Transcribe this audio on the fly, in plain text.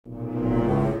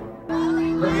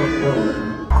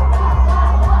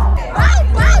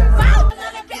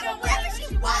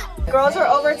Girls are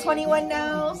over 21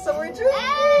 now, so we're drinking.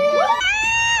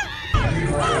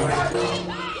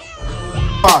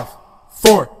 5,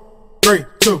 4, 3,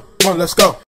 2, 1, let's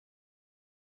go.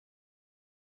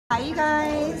 Hi you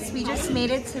guys, we just made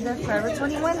it to the Forever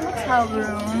 21 hotel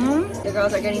room. The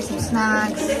girls are getting some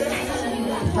snacks.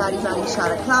 Daddy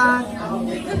shot o'clock.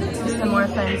 Some more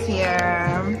friends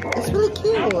here. It's really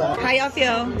cute. How y'all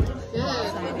feel?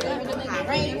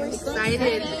 Good. We're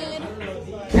excited.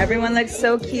 Everyone looks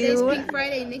so cute. Today's Pink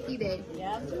Friday, Nikki Day.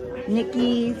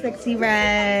 Nikki, Sexy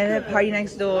Red, Party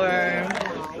Next Door,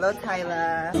 Lil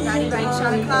Tyla. Daddy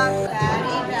shot o'clock.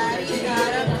 Daddy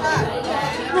shot o'clock.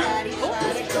 Daddy shot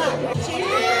o'clock.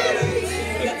 Cheers!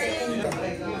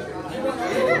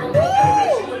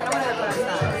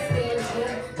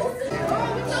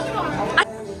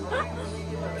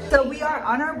 So we are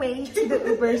on our way to the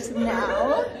Ubers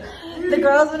now. The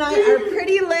girls and I are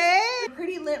pretty lit.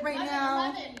 Pretty lit right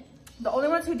now. The only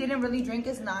ones who didn't really drink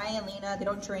is Nai and Lena. They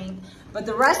don't drink. But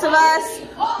the rest of us,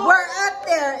 we're up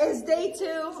there. It's day 2.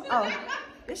 Oh,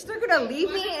 they're gonna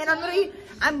leave me and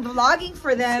I'm vlogging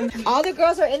for them. All the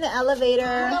girls are in the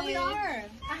elevator. No, we are.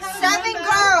 7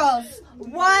 girls,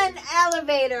 1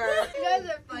 elevator. You guys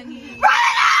are funny.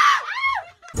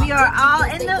 We are all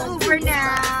in the Uber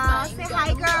now. Say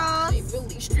hi, girls.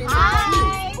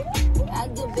 Hi.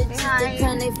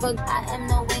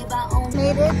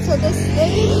 Made it to the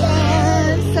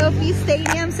stadium. Sophie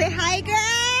Stadium. Say hi,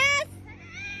 girls.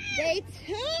 Day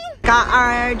 2. Got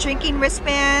our drinking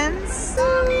wristbands.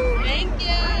 Thank you.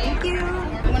 Thank you. I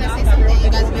want to say something. You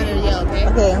guys better yell, okay?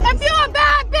 Okay. If you're a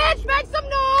bad bitch, make some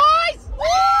noise. Woo!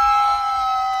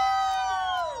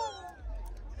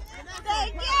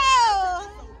 Thank you.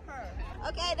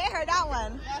 Okay, they heard that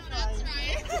one. That's right.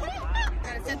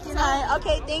 Hi.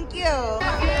 Okay, thank you.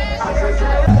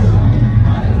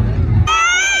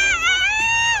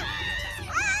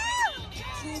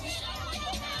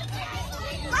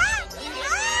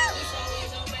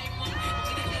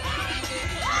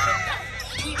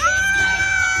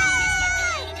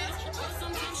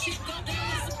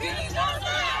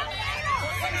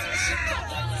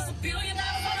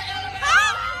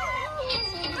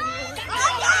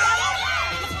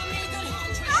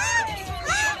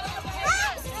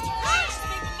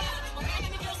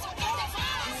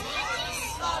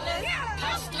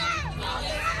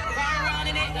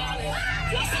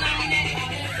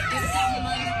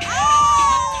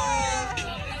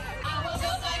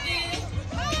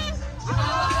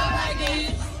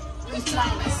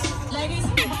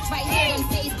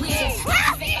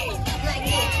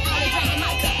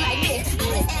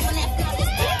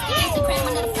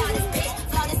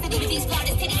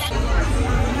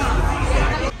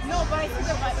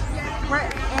 We're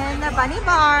in the Bunny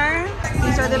Bar.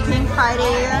 These are the Pink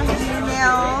Friday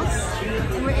meals.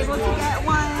 And we're able to get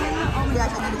one. Oh my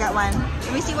gosh, I need to get one.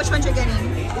 Let me see which ones you're getting. I'm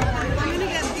going to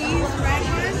get these red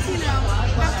ones, you know,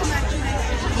 not to match.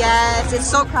 Yes, it's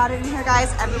so crowded in here,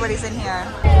 guys. Everybody's in here.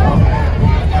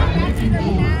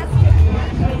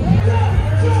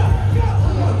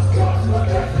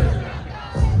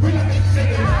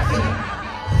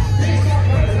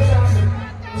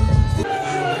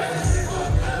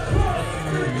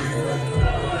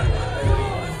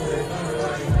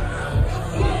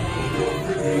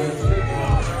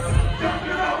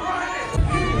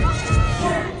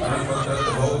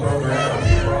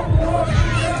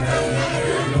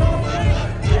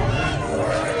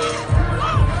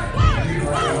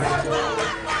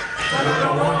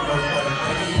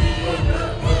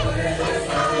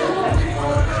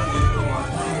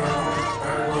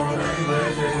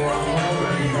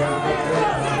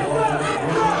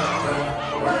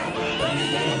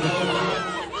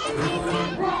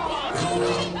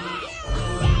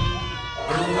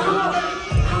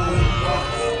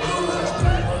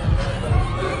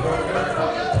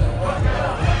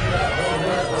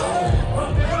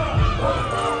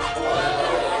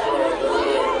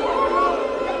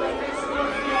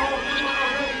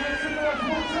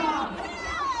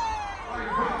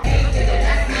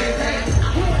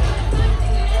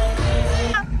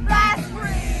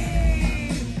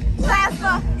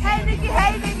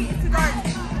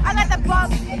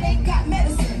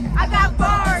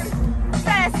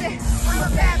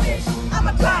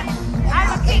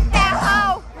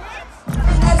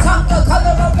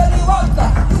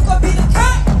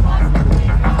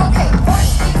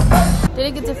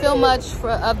 Didn't get to film much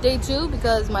of day 2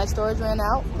 because my storage ran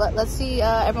out, but let's see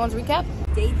everyone's recap.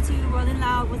 Day 2 Rolling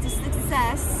Loud was a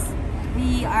success.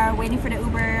 We are waiting for the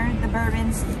Uber. The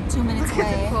bourbon's 2 minutes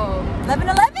away.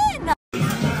 11:11.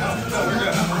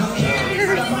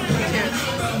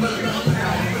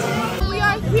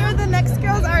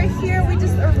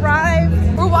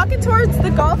 headed towards the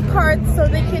golf cart so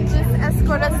they can just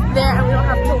escort us there and we don't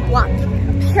have to walk,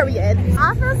 period.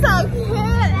 I feel so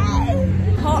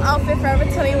cute. Whole outfit Forever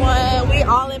 21. We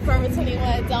all in Forever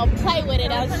 21. Don't play with it,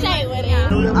 don't shade with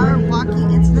it. We are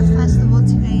walking into the festival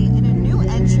today in a new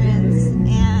entrance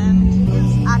and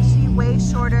it's actually way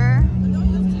shorter,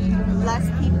 less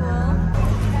people.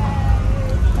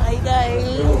 Hi guys.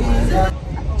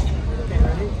 Okay,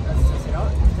 ready? Let's test it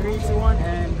out. 3, 2, 1,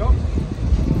 and go.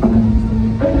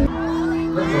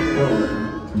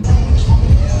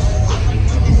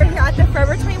 We're here at the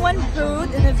Forever 21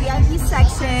 booth in the VIP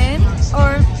section,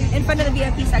 or in front of the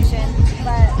VIP section.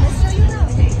 But let's show you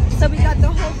around. So we got the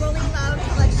whole Rolling Loud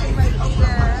collection right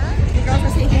here. The girls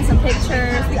are taking some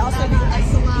pictures. We also have a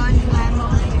salon glam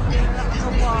right here on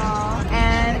the wall.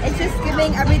 And it's just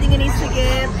giving everything it needs to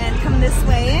give and come this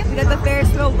way. We got the Ferris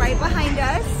wheel right behind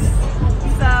us.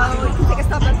 So you can take a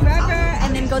stop at Forever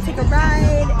and then go take a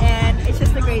ride, and it's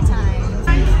just a great time.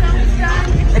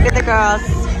 Look at the girls.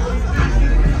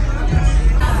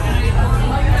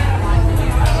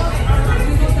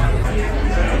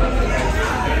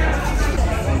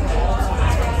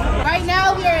 Right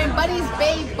now we are in Buddy's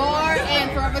Bay Bar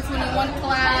and Forever 21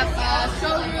 Collab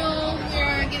showroom.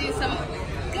 We're getting some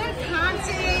good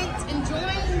content,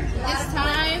 enjoying this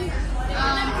time.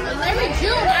 Larry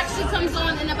June actually comes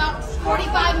on in about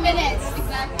 45 minutes.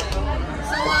 Exactly.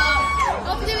 So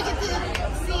hopefully we get to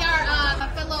see our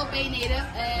fellow Bay native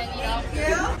and, you know.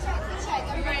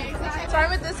 Start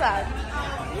with this side.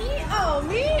 Me? Oh,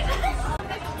 me?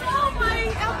 Oh,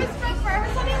 my outfit's from Forever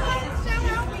 21.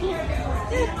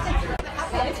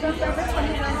 It's from Forever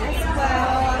 21 as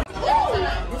well.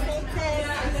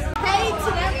 Hey, to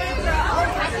them girl.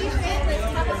 Happy fans. Let's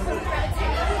have a quick Forever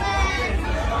 21.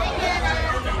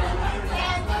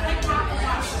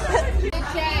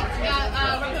 Check. Got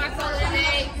what do I call it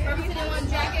today? Forever 21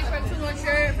 jacket, Forever 21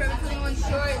 shirt, Forever 21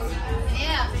 shorts.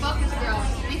 Yeah, focus girl.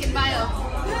 Make it bio.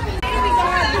 Here we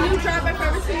got the new drop by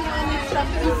Forever 21, new Trump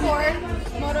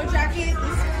 34 moto jacket.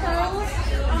 These curls,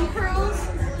 new curls,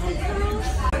 new curls.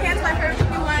 Pants by Forever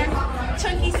 21,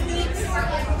 chunky sneaks.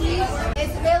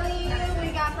 It's really, we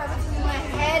got Forever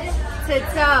 21 head to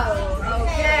toe.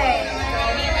 Okay.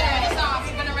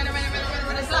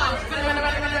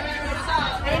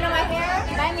 I didn't know my hair.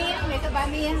 By me, makeup by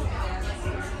me.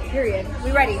 Period. We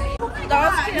ready.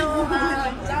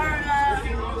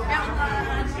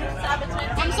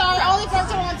 I'm sorry, only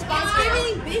person wants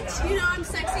Thanksgiving, bitch. You know I'm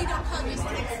sexy. Don't call me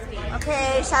sexy.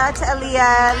 Okay, shout out to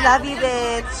Aaliyah. Love you,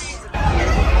 bitch.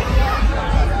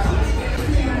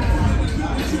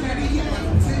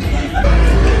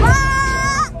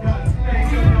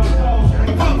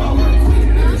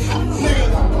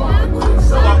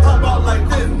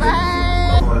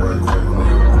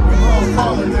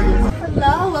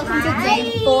 Hello, welcome to day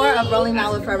 4 of Rolling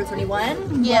Out with Forever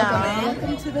 21. Yeah.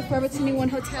 Welcome to the Forever 21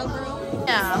 hotel room.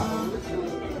 Yeah.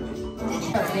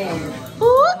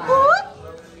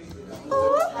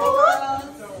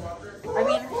 I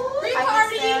mean,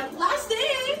 Pre-party, last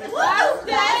day. last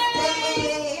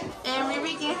day. And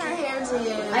Riri get her hair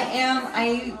did.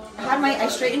 I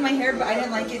straightened my hair, but I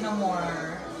didn't like it no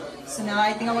more. So now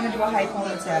I think I want to do a high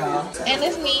ponytail. And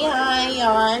it's me, hi,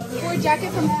 y'all. Wore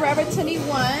jacket from Forever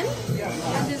 21.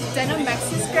 And this denim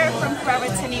maxi skirt from Forever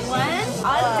 21.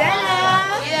 All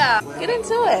denim. Yeah, get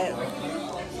into it.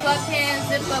 Sweatpants,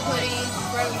 zip up hoodie,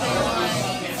 Forever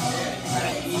 21.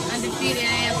 Undefeated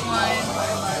AS1.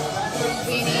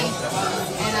 Beanie.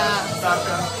 And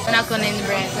we're not gonna name the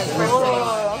brand because Forever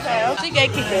 21. Okay, I'll keep it.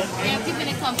 Yeah, I'm keeping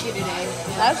it comfy today.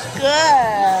 That's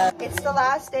good. It's the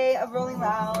last day of Rolling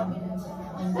Loud.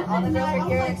 All the girls are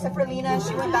here except for Lena.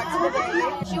 She went back to the Bay.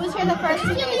 She was here the first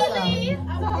day.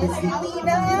 It's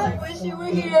Lena. Wish you were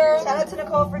here. Shout out to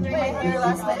Nicole for doing my hair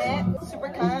last minute. Super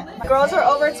cut. Girls are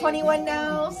over 21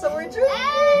 now, so we're drinking.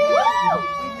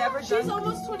 We've never drunk. She's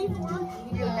almost 24.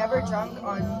 We've never drunk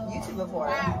on YouTube before.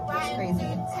 It's crazy.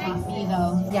 Me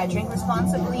though. Yeah, drink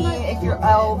responsibly if you're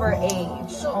over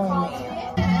age only.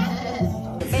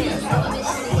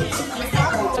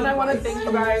 And I want to thank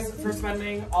you guys for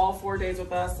spending all 4 days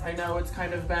with us. I know it's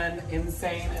kind of been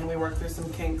insane and we worked through some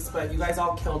kinks, but you guys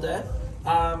all killed it.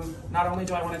 Not only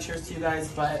do I want to cheers to you guys,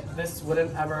 but this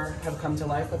wouldn't ever have come to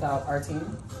life without our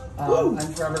team. I'm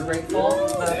forever grateful.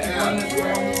 The people in this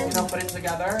room, you know, put it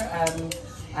together, and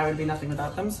I would be nothing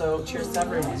without them. So cheers to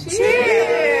everyone. Cheers!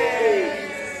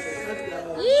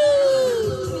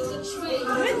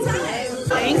 Good time.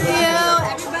 Thank you,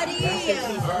 everybody.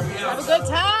 Have a good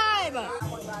time.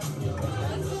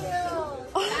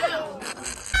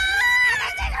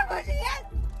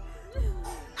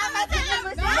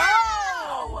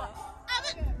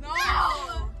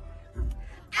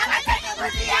 I'm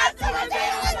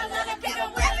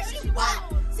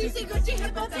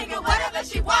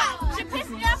Wow. She pissed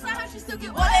me off, so how she still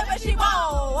get whatever she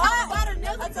want. What? About her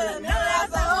nails until the nail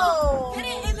as a whole. Hit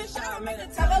it in the shower, make her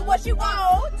tell her what she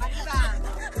want.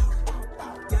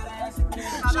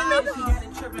 She made the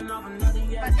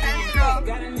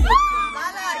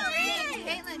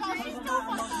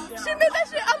She made that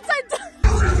shit upside down.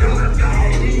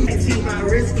 My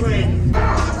wrist clean.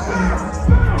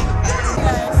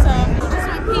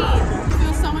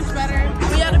 Feels so much better.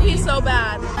 We had to pee so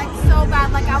bad. Like so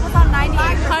bad. Like I was on 98%.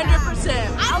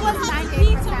 100%. I was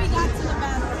 98% till we got to the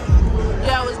bathroom.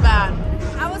 Yeah, it was bad.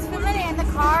 I was filming it in the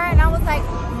car and I was like,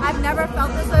 I've never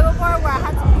felt this way before where I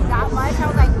had to pee that much. I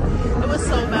was like, it was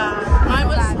so bad. Mine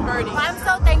was dirty. I'm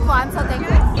so thankful. I'm so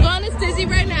thankful. We're going to Stizzy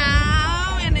right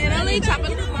now in Italy.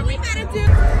 Chocolate before we gotta do.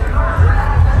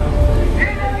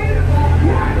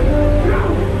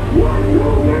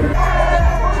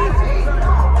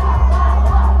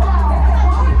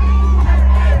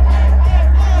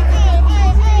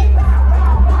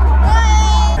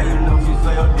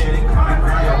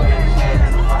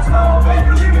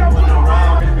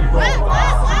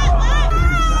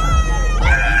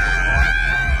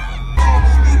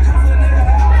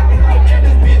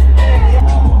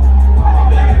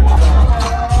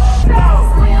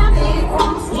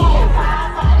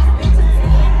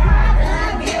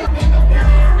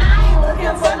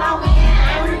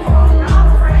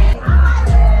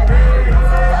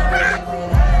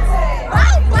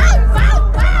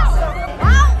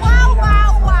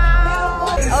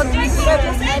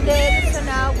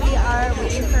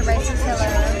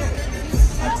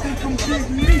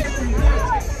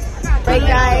 Right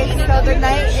guys, so the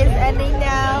night is ending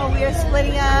now. We are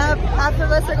splitting up. Half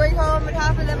of us are going home and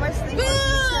half of them are sleeping.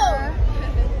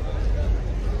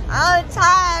 I'm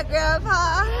tired,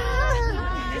 Grandpa.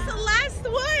 It's the last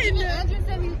one. Andrew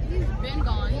said he's been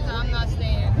gone, so I'm not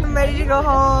staying. I'm ready to go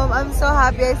home. I'm so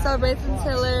happy I saw Bryson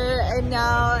Tiller and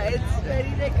now it's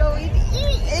ready to go and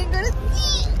eat and go to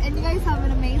sleep. And you guys have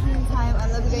an amazing time. I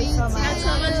love you guys so much. So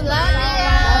much love.